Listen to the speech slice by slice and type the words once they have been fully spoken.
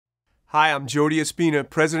Hi, I'm Jody Espina,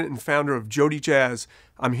 president and founder of JodyJazz.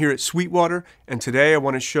 I'm here at Sweetwater, and today I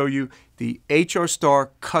want to show you the HR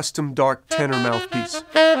Custom Dark tenor mouthpiece.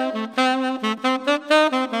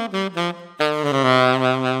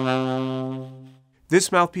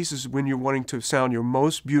 This mouthpiece is when you're wanting to sound your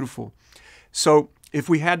most beautiful. So if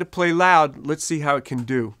we had to play loud, let's see how it can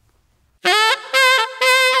do.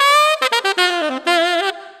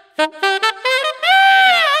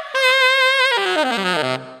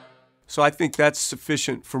 So I think that's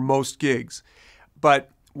sufficient for most gigs. But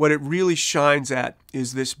what it really shines at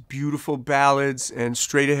is this beautiful ballads and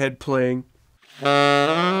straight ahead playing.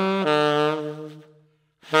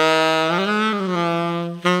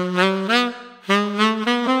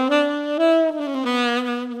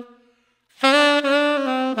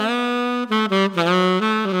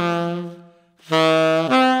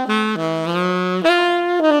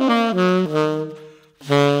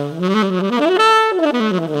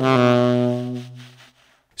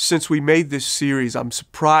 Since we made this series, I'm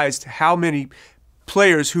surprised how many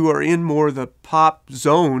players who are in more the pop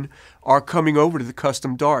zone are coming over to the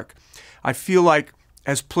Custom Dark. I feel like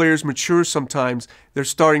as players mature sometimes, they're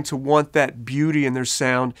starting to want that beauty in their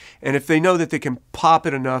sound, and if they know that they can pop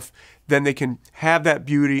it enough, then they can have that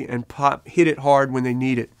beauty and hit it hard when they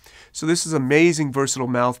need it. So this is an amazing, versatile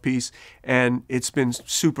mouthpiece, and it's been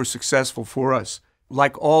super successful for us.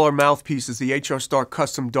 Like all our mouthpieces, the HR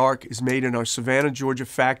Custom Dark is made in our Savannah, Georgia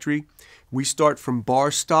factory. We start from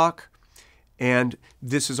bar stock, and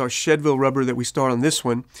this is our Chedeville rubber that we start on this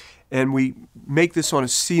one. And we make this on a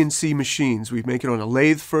CNC machines. We make it on a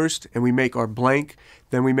lathe first, and we make our blank.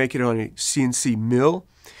 Then we make it on a CNC mill.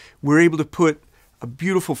 We're able to put a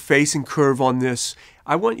beautiful facing curve on this.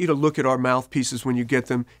 I want you to look at our mouthpieces when you get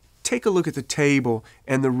them. Take a look at the table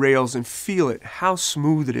and the rails and feel it, how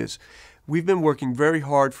smooth it is. We've been working very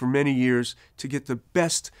hard for many years to get the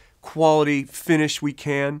best quality finish we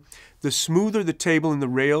can. The smoother the table and the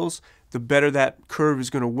rails, the better that curve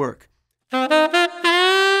is going to work.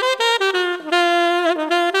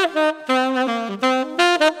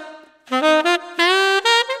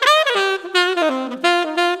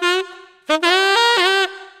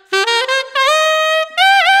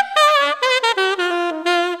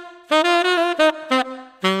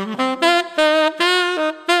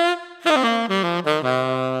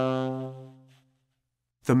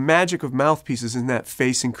 The magic of mouthpieces in that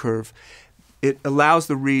facing curve. It allows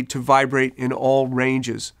the reed to vibrate in all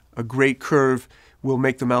ranges. A great curve will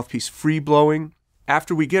make the mouthpiece free blowing.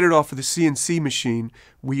 After we get it off of the CNC machine,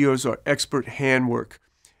 we use our expert handwork.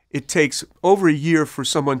 It takes over a year for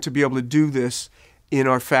someone to be able to do this in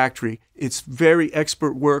our factory. It's very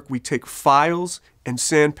expert work. We take files and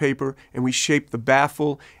sandpaper and we shape the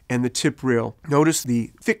baffle and the tip rail. Notice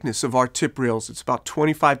the thickness of our tip rails. It's about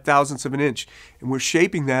 25 thousandths of an inch, and we're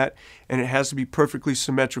shaping that, and it has to be perfectly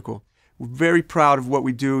symmetrical. We're very proud of what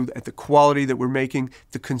we do, at the quality that we're making,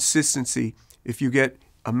 the consistency. If you get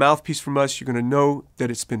a mouthpiece from us, you're going to know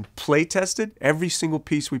that it's been play tested. Every single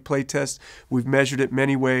piece we play test, we've measured it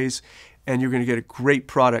many ways, and you're going to get a great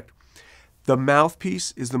product. The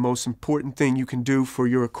mouthpiece is the most important thing you can do for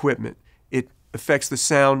your equipment. It affects the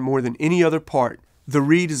sound more than any other part. The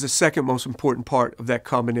reed is the second most important part of that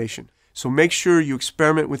combination. So make sure you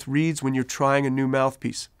experiment with reeds when you're trying a new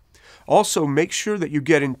mouthpiece. Also, make sure that you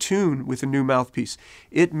get in tune with a new mouthpiece.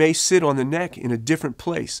 It may sit on the neck in a different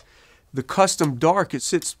place. The Custom Dark, it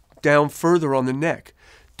sits down further on the neck.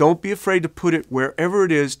 Don't be afraid to put it wherever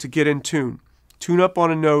it is to get in tune. Tune up on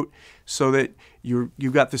a note so that you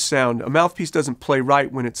got the sound. A mouthpiece doesn't play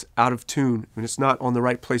right when it's out of tune, when it's not on the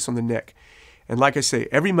right place on the neck. And like I say,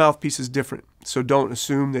 every mouthpiece is different, so don't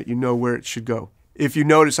assume that you know where it should go. If you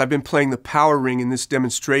notice, I've been playing the power ring in this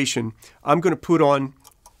demonstration. I'm going to put on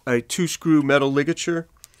a 2-screw metal ligature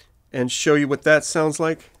and show you what that sounds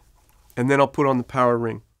like, and then I'll put on the power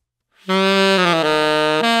ring.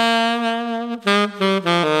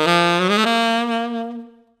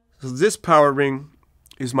 So this power ring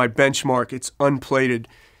is my benchmark. It's unplated.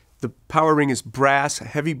 The power ring is brass,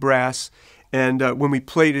 heavy brass, and when we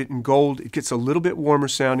plate it in gold, it gets a little bit warmer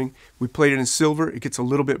sounding. We plate it in silver, it gets a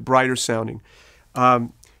little bit brighter sounding.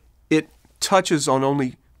 It touches on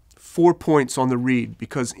only 4 points on the reed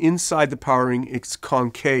because inside the power ring it's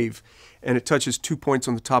concave, and it touches 2 points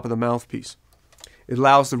on the top of the mouthpiece. It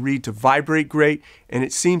allows the reed to vibrate great, and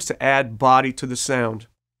it seems to add body to the sound.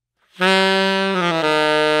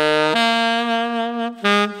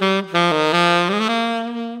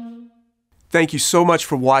 Thank you so much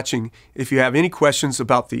for watching. If you have any questions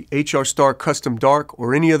about the HR Custom Dark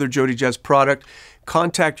or any other JodyJazz product,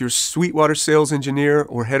 contact your Sweetwater sales engineer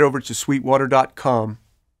or head over to sweetwater.com.